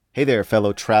Hey there,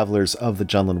 fellow travelers of the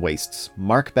Junland Wastes.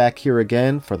 Mark back here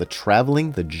again for the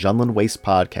Traveling the Junland Waste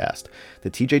podcast, the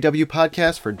TJW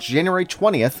podcast for January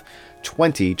 20th,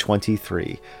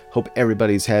 2023. Hope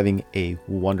everybody's having a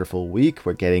wonderful week.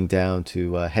 We're getting down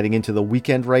to heading into the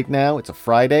weekend right now. It's a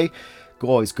Friday.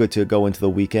 Always good to go into the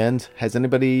weekend. Has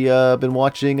anybody been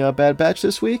watching Bad Batch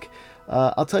this week?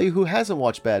 I'll tell you who hasn't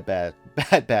watched Bad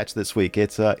Batch this week.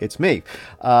 It's me.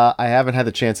 I haven't had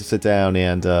the chance to sit down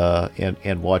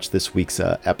and watch this week's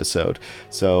episode.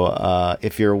 So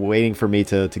if you're waiting for me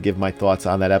to give my thoughts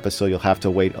on that episode, you'll have to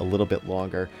wait a little bit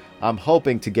longer. I'm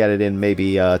hoping to get it in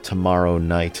maybe tomorrow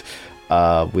night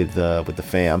with the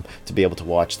fam to be able to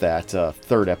watch that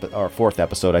fourth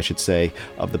episode, I should say,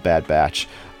 of the Bad Batch.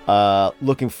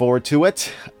 Looking forward to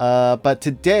it. But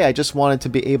today I just wanted to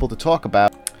be able to talk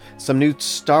about some new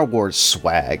Star Wars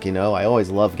swag. You know, I always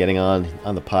love getting on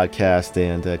the podcast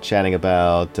and chatting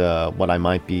about what I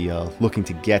might be looking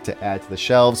to get to add to the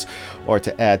shelves or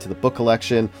to add to the book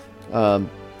collection.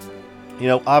 You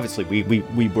know, obviously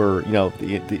we were, you know,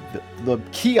 the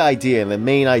key idea and the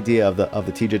main idea of the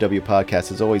TJW podcast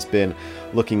has always been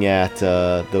looking at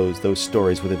those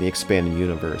stories within the expanded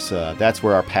universe. That's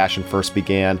where our passion first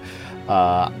began.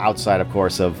 Outside, of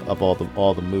course, of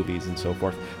all the movies and so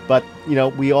forth. But, you know,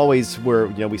 we always were,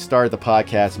 you know, we started the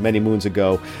podcast many moons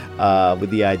ago with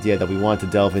the idea that we wanted to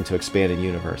delve into expanded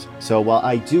universe. So while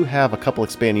I do have a couple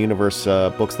expanded universe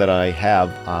books that I have,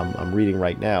 I'm reading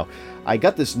right now, I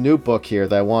got this new book here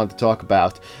that I wanted to talk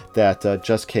about that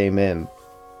just came in.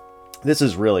 This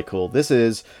is really cool. This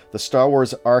is the Star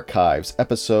Wars Archives,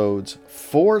 episodes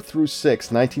 4 through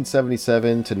 6,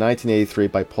 1977 to 1983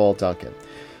 by Paul Duncan.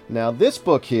 Now, this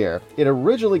book here, it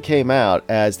originally came out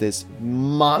as this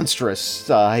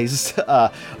monstrous-sized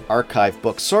archive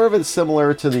book, sort of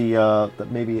similar to the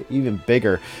maybe even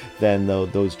bigger than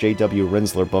those J.W.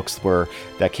 Rinzler books were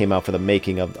that came out for the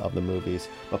making of the movies.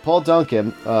 But Paul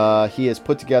Duncan, he has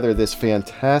put together this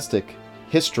fantastic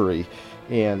history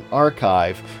and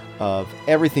archive of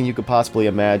everything you could possibly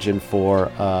imagine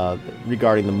for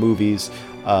regarding the movies.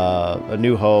 A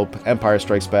New Hope, Empire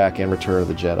Strikes Back, and Return of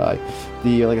the Jedi.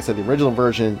 Like I said, the original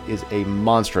version is a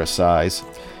monstrous size,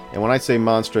 and when I say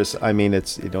monstrous, I mean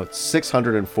it's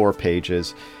 604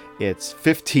 pages, it's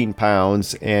 15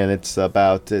 pounds, and it's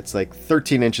like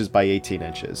 13 inches by 18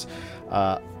 inches.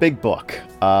 Big book.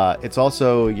 It's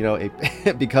also, you know,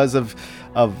 because of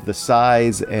the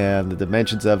size and the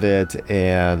dimensions of it,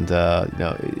 and you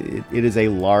know, it is a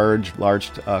large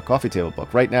coffee table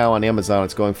book. Right now on Amazon,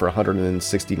 it's going for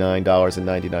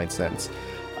 $169.99.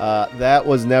 That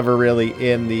was never really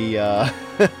in the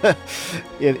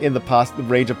in the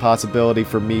range of possibility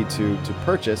for me to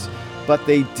purchase, but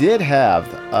they did have,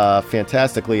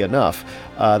 fantastically enough,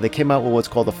 they came out with what's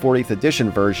called the 40th edition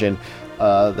version.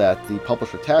 That the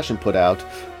publisher Taschen put out,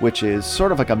 which is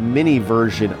sort of like a mini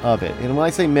version of it. And when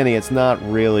I say mini, it's not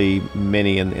really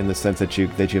mini in the sense that you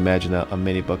imagine a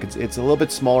mini book. It's a little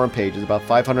bit smaller in pages, about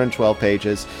 512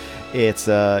 pages. It's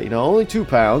only 2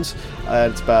 pounds.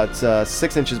 It's about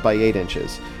 6 inches by 8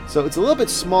 inches. So it's a little bit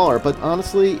smaller, but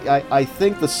honestly, I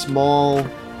think the small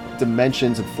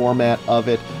dimensions and format of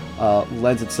it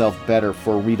lends itself better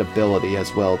for readability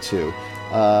as well too.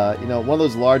 One of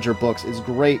those larger books is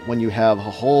great when you have a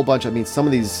whole bunch. I mean, some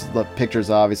of these pictures,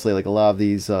 obviously, like a lot of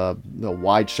these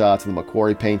wide shots and the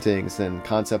Macquarie paintings and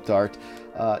concept art.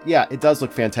 It does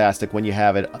look fantastic when you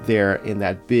have it there in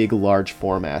that big, large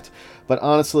format. But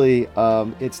honestly,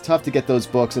 it's tough to get those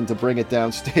books and to bring it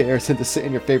downstairs and to sit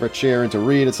in your favorite chair and to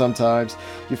read it sometimes.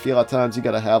 You feel at times you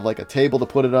got to have like a table to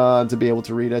put it on to be able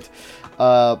to read it.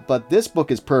 But this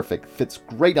book is perfect. Fits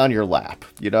great on your lap.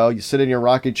 You know, you sit in your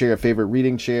rocking chair, your favorite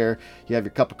reading chair. You have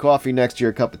your cup of coffee next to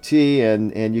your cup of tea,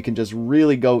 and you can just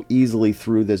really go easily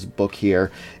through this book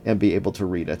here and be able to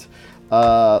read it.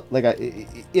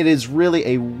 It is really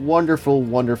a wonderful,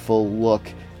 wonderful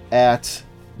look at,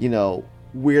 you know,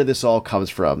 where this all comes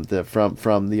from,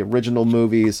 from the original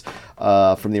movies,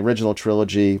 from the original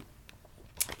trilogy,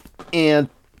 and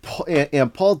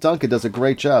Paul Duncan does a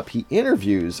great job. He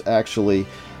interviews actually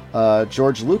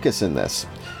George Lucas in this,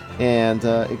 and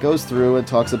it goes through and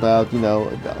talks about, you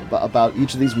know, about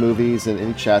each of these movies, and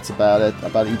he chats about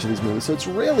each of these movies. So it's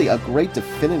really a great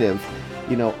definitive,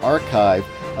 you know, archive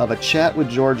of a chat with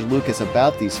George Lucas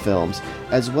about these films,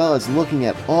 as well as looking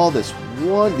at all these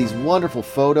wonderful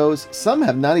photos. Some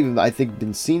have not even, I think,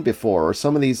 been seen before, or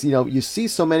some of these, you know, you see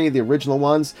so many of the original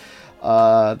ones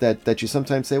that you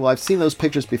sometimes say, well, I've seen those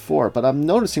pictures before, but I'm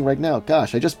noticing right now,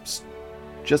 gosh, I just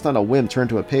on a whim turn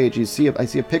to a page. I see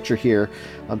a picture here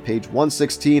on page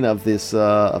 116 of this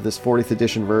 40th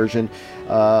edition version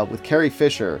with Carrie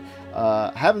Fisher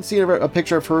Haven't seen a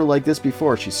picture of her like this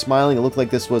before. She's smiling. It looked like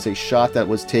this was a shot that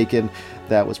was taken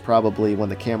that was probably when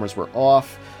the cameras were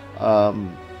off.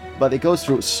 But it goes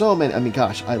through so many. I mean,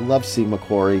 gosh, I love seeing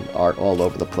McQuarrie art all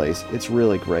over the place. It's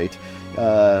really great.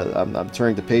 I'm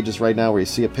turning to pages right now where you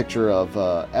see a picture of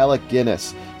Alec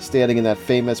Guinness standing in that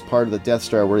famous part of the Death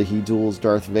Star where he duels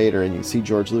Darth Vader, and you see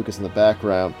George Lucas in the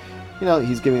background. You know,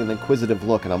 he's giving an inquisitive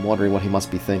look, and I'm wondering what he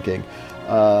must be thinking.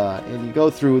 And you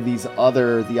go through the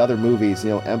other movies,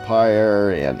 you know, Empire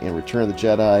and Return of the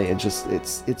Jedi, and just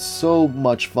it's so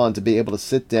much fun to be able to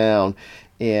sit down.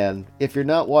 And if you're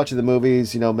not watching the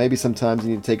movies, you know, maybe sometimes you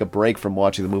need to take a break from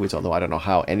watching the movies, although I don't know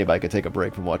how anybody could take a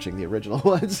break from watching the original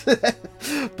ones.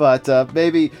 But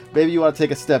maybe you want to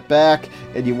take a step back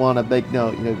and you want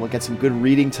to get some good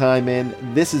reading time in.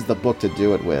 This is the book to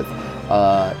do it with.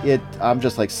 I'm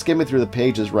just like skimming through the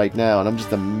pages right now, and I'm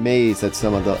just amazed at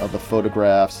some of the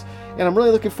photographs. And I'm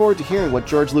really looking forward to hearing what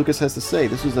George Lucas has to say.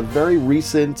 This was a very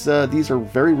recent, these are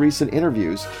very recent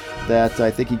interviews that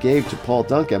I think he gave to Paul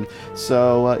Duncan.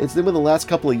 So it's been the last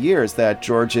couple of years that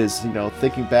George is, you know,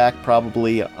 thinking back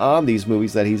probably on these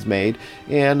movies that he's made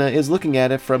and is looking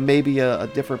at it from maybe a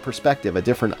different perspective, a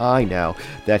different eye now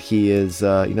that he is,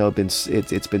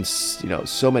 it's been, you know,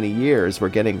 so many years. We're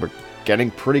getting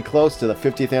pretty close to the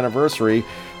 50th anniversary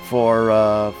for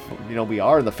we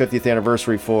are in the 50th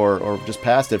anniversary or just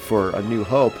past it for A New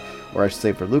Hope, or I should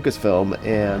say for Lucasfilm,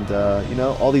 and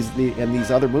all these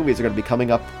other movies are going to be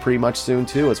coming up pretty much soon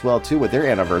too with their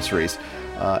anniversaries,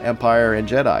 Empire and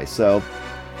Jedi. So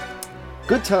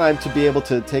good time to be able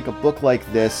to take a book like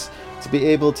this, to be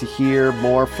able to hear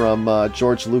more from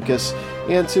George Lucas,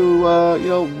 and to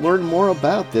learn more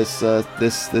about this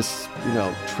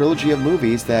trilogy of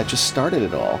movies that just started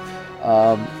it all.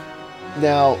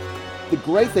 Now, the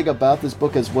great thing about this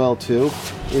book as well, too,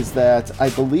 is that I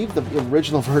believe the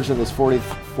original version of this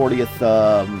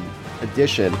 40th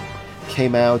edition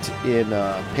came out in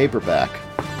paperback.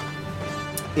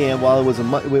 And while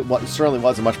it certainly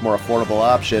was a much more affordable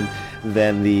option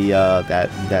than the that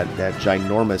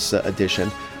ginormous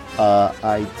edition,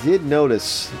 I did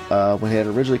notice when it had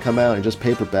originally come out in just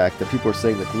paperback that people were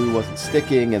saying the glue wasn't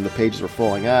sticking and the pages were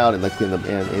falling out and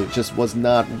it just was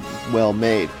not well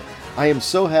made. I am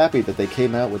so happy that they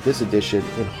came out with this edition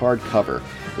in hardcover.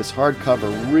 This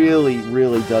hardcover really,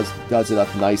 really does it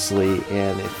up nicely,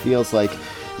 and it feels like,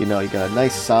 you got a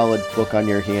nice solid book on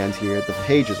your hand here. The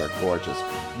pages are gorgeous.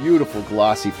 Beautiful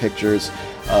glossy pictures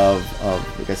of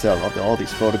like I said, of all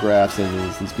these photographs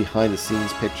and these behind the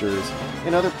scenes pictures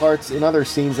in other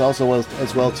scenes also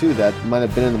as well too that might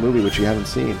have been in the movie which you haven't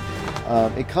seen.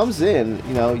 It comes in,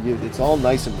 it's all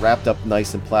nice and wrapped up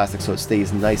nice in plastic, so it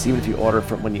stays nice. Even if you order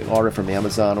when you order from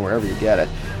Amazon or wherever you get it,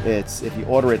 if you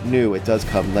order it new, it does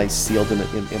come nice sealed in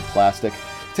plastic.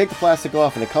 Take the plastic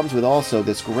off, and it comes with also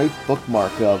this great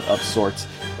bookmark of sorts.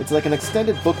 It's like an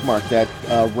extended bookmark that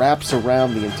wraps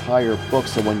around the entire book.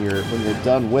 So when you're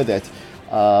done with it,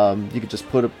 you can just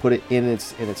put it in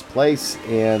its place,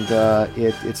 and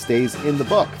it stays in the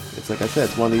book. It's like I said,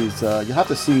 it's one of these you'll have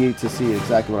to see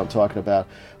exactly what I'm talking about.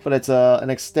 But it's an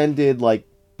extended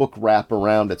book wrap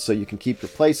around it, so you can keep your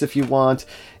place if you want,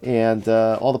 and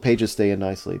all the pages stay in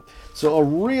nicely. So a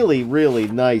really, really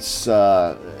nice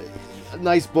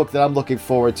book that I'm looking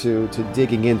forward to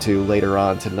digging into later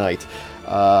on tonight.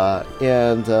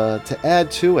 And to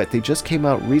add to it, they just came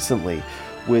out recently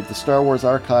with the Star Wars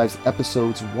Archives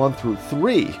episodes 1 through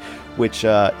 3, which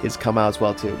is come out as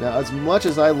well too. Now, as much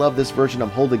as I love this version I'm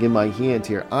holding in my hand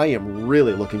here, I am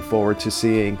really looking forward to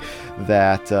seeing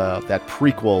that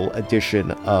prequel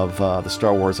edition of the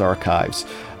Star Wars Archives.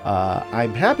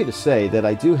 I'm happy to say that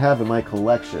I do have in my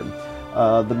collection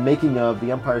the making of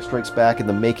The Empire Strikes Back and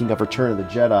the making of Return of the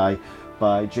Jedi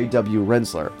by J.W.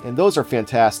 Rensler, and those are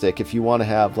fantastic. If you want to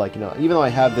have even though I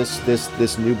have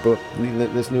this new book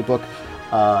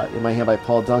in my hand by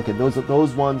Paul Duncan,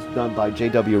 those ones done by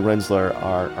J.W. Rensler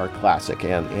are classic,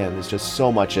 and there's just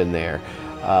so much in there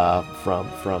from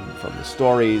the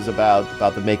stories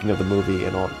about the making of the movie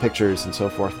and all the pictures and so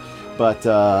forth. But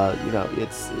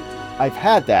I've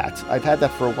had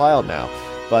that for a while now.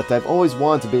 But I've always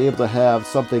wanted to be able to have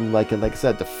something like I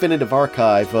said, definitive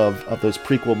archive of those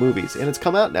prequel movies. And it's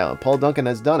come out now, and Paul Duncan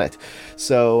has done it.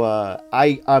 So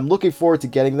I'm looking forward to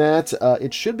getting that.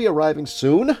 It should be arriving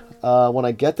soon. When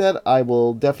I get that, I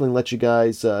will definitely let you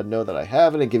guys know that I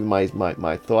have it and give you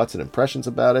my thoughts and impressions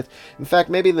about it. In fact,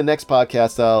 maybe in the next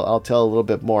podcast, I'll tell a little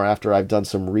bit more after I've done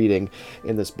some reading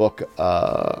in this book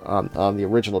on the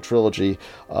original trilogy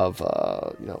of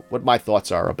what my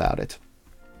thoughts are about it.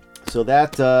 So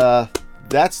that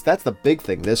that's the big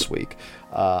thing this week.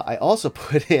 I also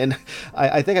put in,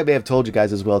 I think I may have told you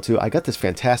guys as well too, I got this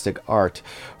fantastic art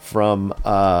from,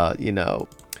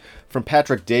 from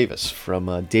Patrick Davis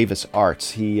from Davis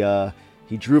Arts. He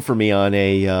drew for me on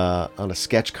a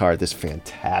sketch card this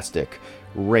fantastic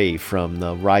Rey from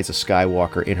the Rise of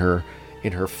Skywalker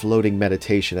in her floating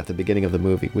meditation at the beginning of the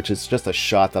movie, which is just a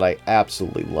shot that I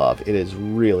absolutely love. It is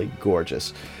really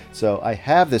gorgeous. So I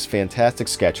have this fantastic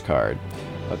sketch card,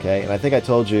 okay, and I think I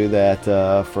told you that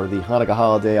for the Hanukkah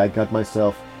holiday, I got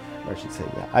myself, or I should say,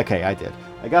 yeah, okay, I did.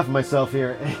 I got for myself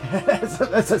here, as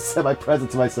a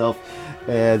semi-present to myself,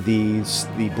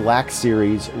 the Black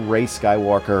Series Rey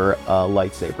Skywalker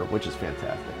lightsaber, which is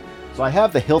fantastic. So I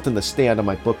have the hilt and the stand on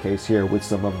my bookcase here with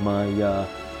some of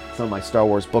my Star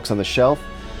Wars books on the shelf.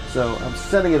 So I'm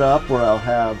setting it up where I'll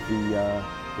have the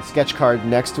sketch card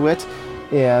next to it,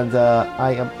 and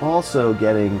I am also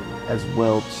getting as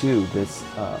well too this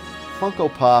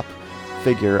Funko Pop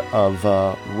figure of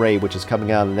Rey, which is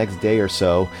coming out in the next day or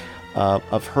so,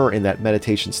 of her in that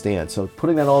meditation stand. So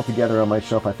putting that all together on my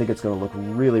shelf, I think it's going to look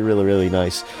really, really, really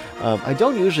nice. I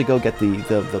don't usually go get the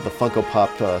Funko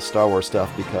Pop Star Wars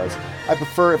stuff because I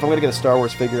prefer, if I'm going to get a Star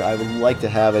Wars figure, I would like to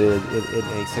have it in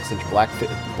a 6-inch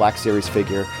Black Series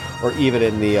figure, or even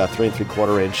in the 3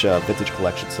 3/4-inch vintage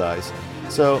collection size.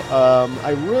 So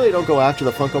I really don't go after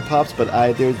the Funko Pops, but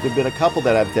there's been a couple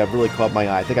that have really caught my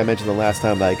eye. I think I mentioned the last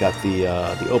time that I got the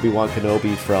Obi-Wan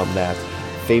Kenobi from that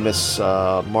famous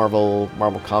Marvel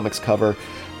Comics cover,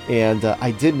 and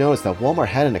I did notice that Walmart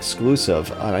had an exclusive,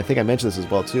 and I think I mentioned this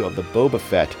as well too, of the Boba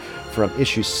Fett from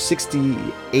issue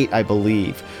 68, I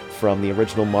believe, from the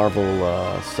original Marvel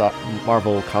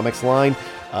Comics line,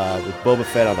 with Boba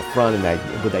Fett on the front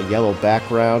and with that yellow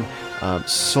background.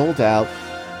 Sold out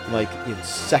like in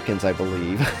seconds, I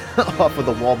believe, off of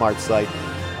the Walmart site.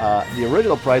 The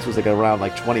original price was like around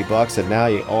like $20, and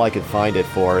now all I can find it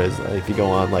for is, if you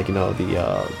go on like the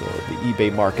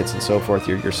eBay markets and so forth,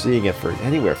 you're seeing it for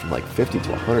anywhere from like $50 to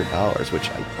 $100,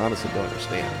 which I honestly don't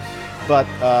understand. But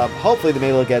hopefully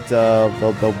they'll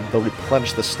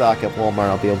replenish the stock at Walmart.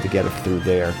 I'll be able to get it through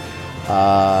there.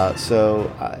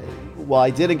 While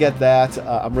I didn't get that,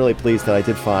 I'm really pleased that I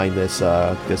did find this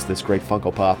great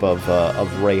Funko Pop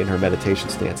of Rey in her meditation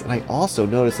stance. And I also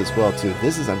noticed as well too.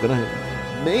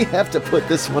 May have to put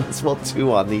this one as well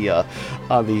too on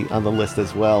the list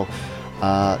as well.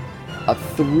 A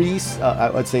three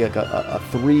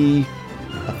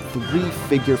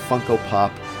figure Funko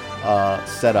Pop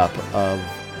setup of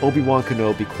Obi-Wan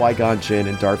Kenobi, Qui-Gon Jinn,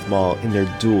 and Darth Maul in their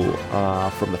duel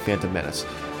from the Phantom Menace.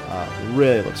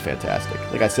 Really looks fantastic.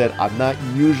 Like I said, I'm not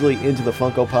usually into the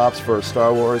Funko Pops for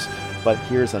Star Wars, but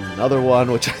here's another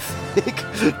one which I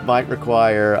think might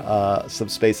require some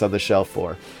space on the shelf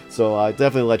for. So I'll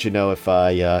definitely let you know if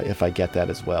I get that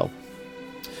as well.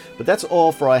 But that's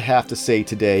all for I have to say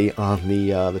today on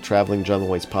the Traveling John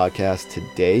Waits podcast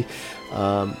today.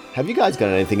 Have you guys got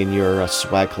anything in your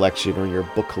swag collection or your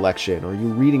book collection? Or are you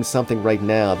reading something right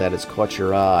now that has caught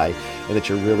your eye and that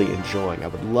you're really enjoying? I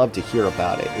would love to hear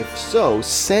about it. If so,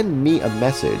 send me a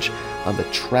message on the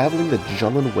Traveling the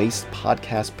John Waits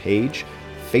podcast page,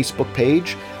 Facebook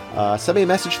page. Send me a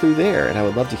message through there, and I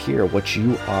would love to hear what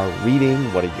you are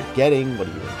reading, what are you getting, what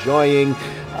are you enjoying.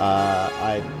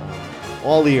 I'm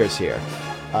all ears here.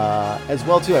 As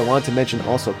well, too, I wanted to mention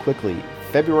also quickly,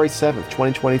 February 7th,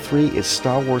 2023 is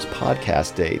Star Wars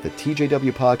Podcast Day. The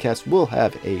TJW Podcast will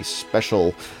have a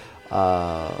special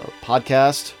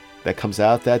podcast that comes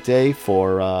out that day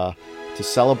to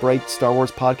celebrate Star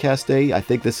Wars Podcast Day. I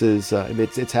think this is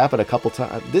it's happened a couple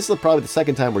times. This is probably the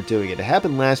second time we're doing it. It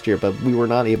happened last year, but we were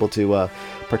not able to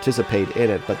participate in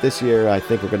it. But this year, I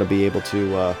think we're going to be able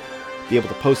to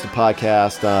post a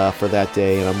podcast for that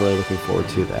day, and I'm really looking forward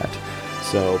to that.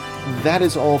 So that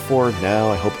is all for now.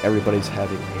 I hope everybody's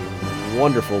having a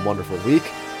wonderful, wonderful week.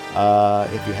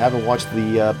 If you haven't watched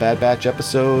the Bad Batch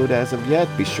episode as of yet,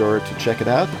 be sure to check it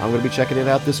out. I'm going to be checking it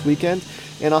out this weekend,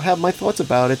 and I'll have my thoughts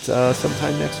about it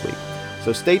sometime next week.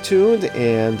 So stay tuned,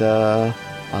 and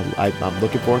I'm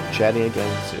looking forward to chatting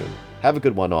again soon. Have a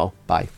good one, all. Bye.